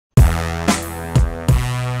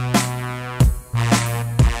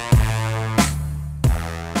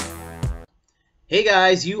Hey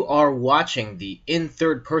guys, you are watching the In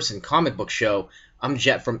Third Person comic book show. I'm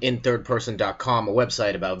Jet from inthirdperson.com, a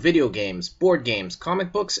website about video games, board games,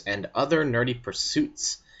 comic books, and other nerdy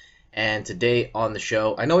pursuits. And today on the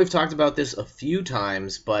show, I know we've talked about this a few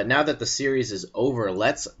times, but now that the series is over,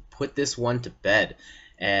 let's put this one to bed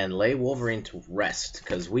and lay Wolverine to rest,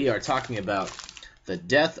 because we are talking about The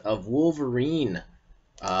Death of Wolverine,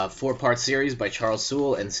 four-part series by Charles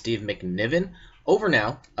Soule and Steve McNiven. Over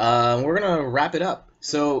now. We're going to wrap it up.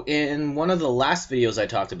 So in one of the last videos I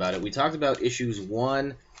talked about it, we talked about issues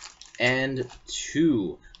 1 and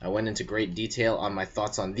 2. I went into great detail on my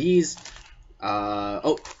thoughts on these.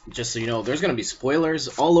 Just so you know, there's going to be spoilers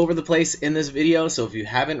all over the place in this video, so if you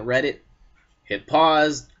haven't read it, hit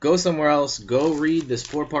pause, go somewhere else, go read this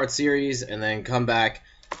four-part series, and then come back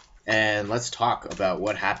and let's talk about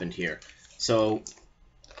what happened here. So,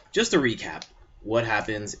 just to recap what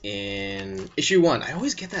happens in issue 1. I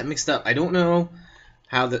always get that mixed up. I don't know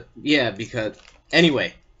how the... Yeah, because...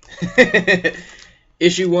 Anyway.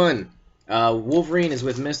 Issue 1. Wolverine is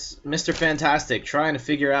with Mr. Fantastic trying to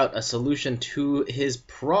figure out a solution to his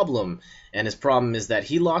problem. And his problem is that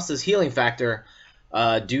he lost his healing factor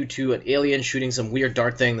due to an alien shooting some weird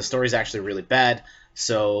dart thing. The story's actually really bad,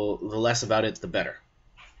 so the less about it, the better.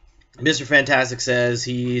 Mr. Fantastic says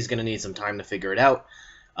he's going to need some time to figure it out.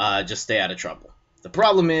 Just stay out of trouble. The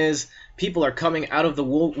problem is, people are coming out of the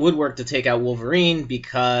woodwork to take out Wolverine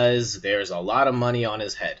because there's a lot of money on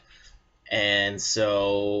his head. And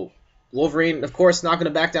so, Wolverine, of course, not going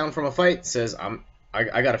to back down from a fight, says, I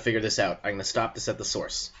got to figure this out. I'm going to stop this at the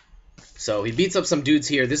source. So he beats up some dudes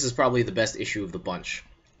here. This is probably the best issue of the bunch.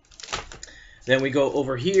 Then we go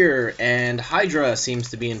over here, and Hydra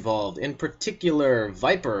seems to be involved. In particular,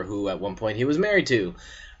 Viper, who at one point he was married to.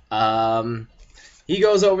 He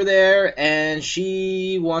goes over there, and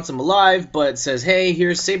she wants him alive, but says, hey,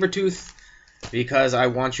 here's Sabretooth, because I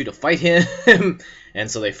want you to fight him. And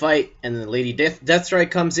so they fight, and then Lady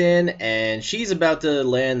Deathstrike comes in, and she's about to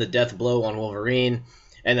land the death blow on Wolverine.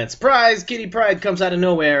 And then, surprise, Kitty Pryde comes out of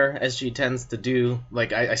nowhere, as she tends to do.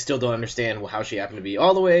 Like, I still don't understand how she happened to be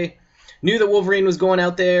all the way. Knew that Wolverine was going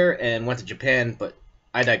out there, and went to Japan, but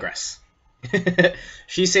I digress.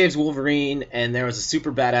 She saves Wolverine, and there was a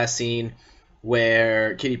super badass scene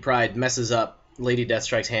where Kitty Pryde messes up Lady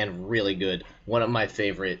Deathstrike's hand really good. One of my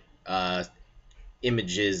favorite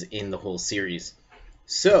images in the whole series.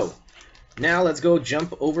 So, now let's go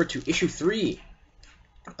jump over to issue 3.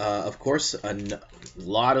 Of course, a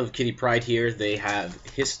lot of Kitty Pryde here. They have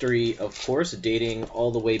history, of course, dating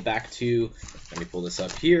all the way back to, let me pull this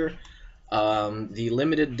up here, the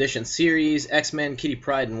limited edition series, X-Men, Kitty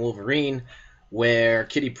Pryde, and Wolverine, where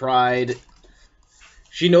Kitty Pryde...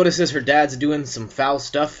 She notices her dad's doing some foul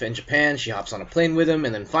stuff in Japan. She hops on a plane with him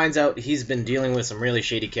and then finds out he's been dealing with some really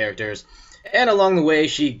shady characters. And along the way,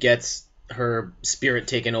 she gets her spirit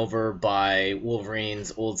taken over by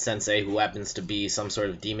Wolverine's old sensei, who happens to be some sort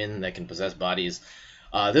of demon that can possess bodies.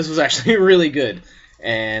 This was actually really good.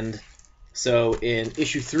 And so in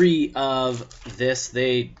issue 3 of this,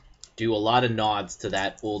 they do a lot of nods to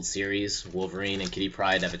that old series. Wolverine and Kitty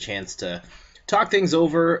Pryde have a chance to talk things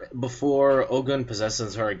over before Ogun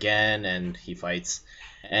possesses her again, and he fights.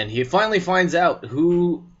 And he finally finds out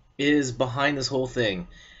who is behind this whole thing.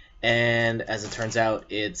 And as it turns out,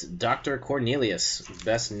 it's Dr. Cornelius,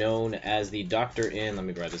 best known as the Doctor in... Let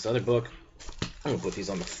me grab this other book. I'm going to put these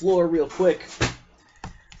on the floor real quick.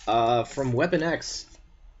 From Weapon X.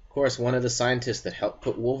 Of course, one of the scientists that helped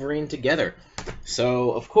put Wolverine together.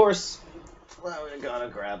 So, of course, well, we gotta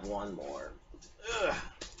grab one more. Ugh.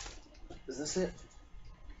 Is this it?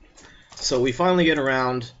 So we finally get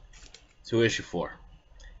around to issue 4.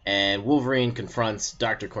 And Wolverine confronts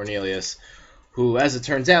Dr. Cornelius, who, as it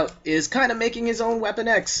turns out, is kind of making his own Weapon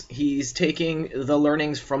X. He's taking the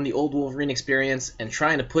learnings from the old Wolverine experience and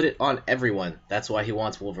trying to put it on everyone. That's why he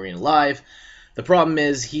wants Wolverine alive. The problem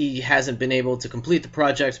is he hasn't been able to complete the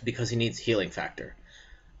project because he needs healing factor.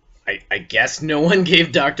 I guess no one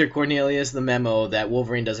gave Dr. Cornelius the memo that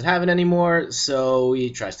Wolverine doesn't have it anymore, so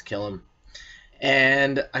he tries to kill him.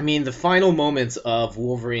 And, I mean, the final moments of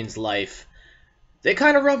Wolverine's life, they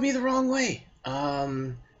kind of rub me the wrong way.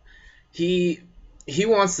 He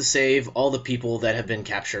wants to save all the people that have been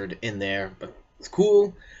captured in there, but it's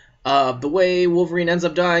cool. The way Wolverine ends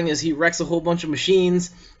up dying is he wrecks a whole bunch of machines,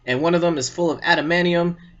 and one of them is full of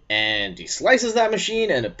adamantium, and he slices that machine,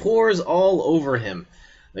 and it pours all over him.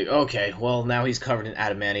 Like, okay, well, now he's covered in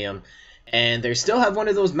adamantium. And they still have one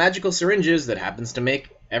of those magical syringes that happens to make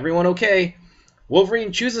everyone okay.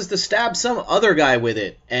 Wolverine chooses to stab some other guy with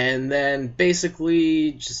it, and then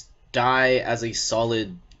basically just die as a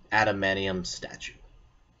solid adamantium statue.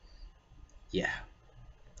 Yeah.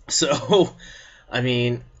 So, I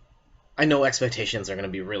mean, I know expectations are going to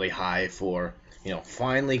be really high for,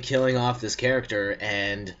 finally killing off this character,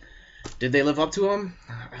 and did they live up to him?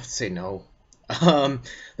 I'd say no. The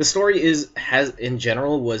story has in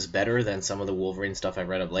general was better than some of the Wolverine stuff I've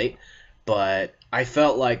read of late, but I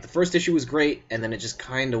felt like the first issue was great, and then it just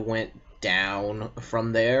kind of went down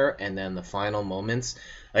from there, and then the final moments,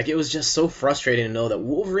 like it was just so frustrating to know that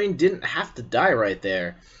Wolverine didn't have to die right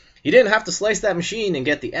there. He didn't have to slice that machine and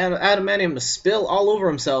get the adamantium to spill all over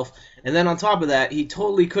himself, and then on top of that, he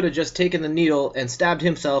totally could have just taken the needle and stabbed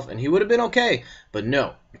himself, and he would have been okay. But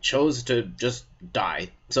no, chose to just die.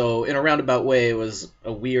 So in a roundabout way, it was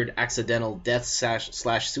a weird accidental death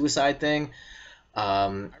slash suicide thing.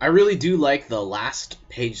 I really do like the last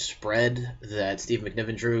page spread that Steve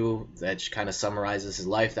McNiven drew that kind of summarizes his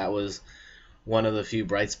life. That was one of the few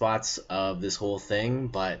bright spots of this whole thing.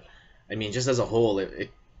 But I mean, just as a whole,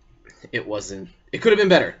 it wasn't. It could have been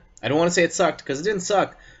better. I don't want to say it sucked because it didn't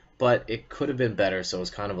suck, but it could have been better. So it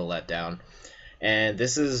was kind of a letdown. And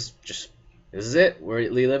this is it. We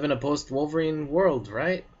live in a post-Wolverine world,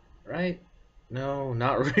 right? Right? No,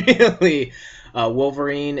 not really.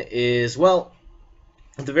 Wolverine is, well,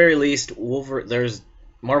 at the very least,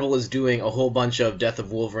 Marvel is doing a whole bunch of Death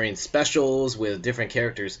of Wolverine specials with different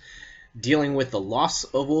characters dealing with the loss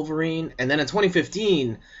of Wolverine. And then in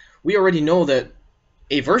 2015, we already know that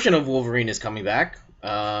a version of Wolverine is coming back.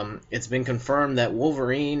 It's been confirmed that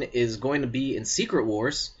Wolverine is going to be in Secret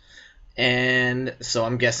Wars. And so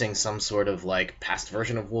I'm guessing some sort of like past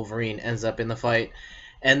version of Wolverine ends up in the fight.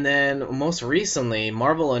 And then most recently,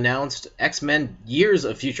 Marvel announced X-Men Years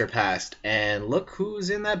of Future Past, and look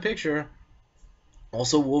who's in that picture.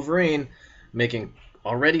 Also Wolverine, making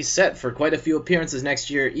already set for quite a few appearances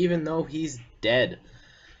next year, even though he's dead.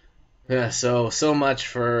 So much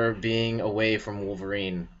for being away from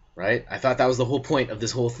Wolverine, right? I thought that was the whole point of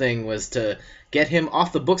this whole thing, was to get him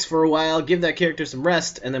off the books for a while, give that character some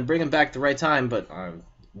rest, and then bring him back the right time, but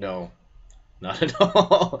no. Not at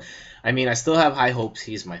all. I mean, I still have high hopes.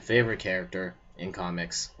 He's my favorite character in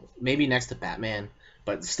comics. Maybe next to Batman,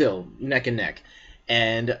 but still, neck and neck.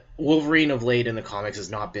 And Wolverine of late in the comics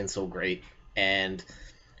has not been so great. And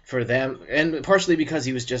for them, and partially because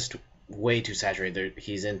he was just way too saturated.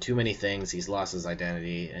 He's in too many things. He's lost his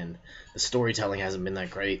identity, and the storytelling hasn't been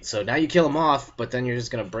that great. So now you kill him off, but then you're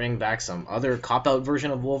just going to bring back some other cop-out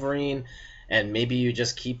version of Wolverine, and maybe you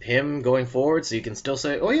just keep him going forward so you can still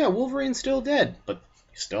say, oh yeah, Wolverine's still dead, but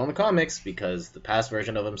he's still in the comics because the past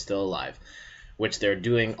version of him's still alive, which they're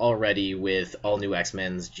doing already with All New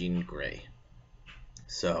X-Men's Jean Grey.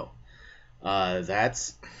 So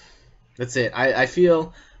that's it. I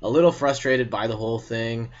feel a little frustrated by the whole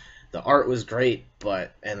thing. The art was great,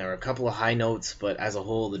 and there were a couple of high notes, but as a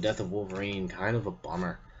whole, the death of Wolverine, kind of a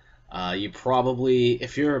bummer. You probably,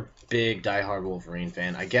 if you're a big diehard Wolverine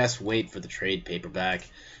fan, I guess wait for the trade paperback,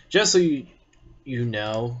 just so you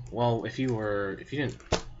know. Well, if you didn't,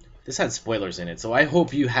 this had spoilers in it, so I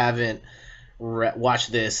hope you haven't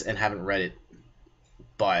watched this and haven't read it.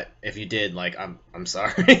 But if you did, like, I'm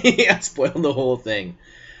sorry, I spoiled the whole thing.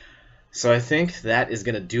 So I think that is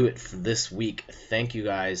going to do it for this week. Thank you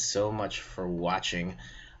guys so much for watching.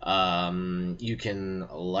 You can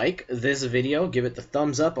like this video, give it the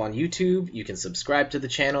thumbs up on YouTube. You can subscribe to the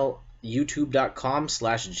channel,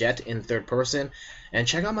 youtube.com/jet in third person. And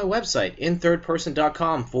check out my website,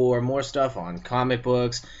 inthirdperson.com, for more stuff on comic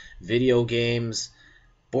books, video games,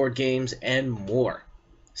 board games, and more.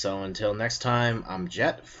 So until next time, I'm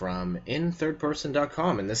Jet from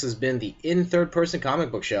inthirdperson.com, and this has been the In Third Person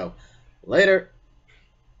Comic Book Show. Later!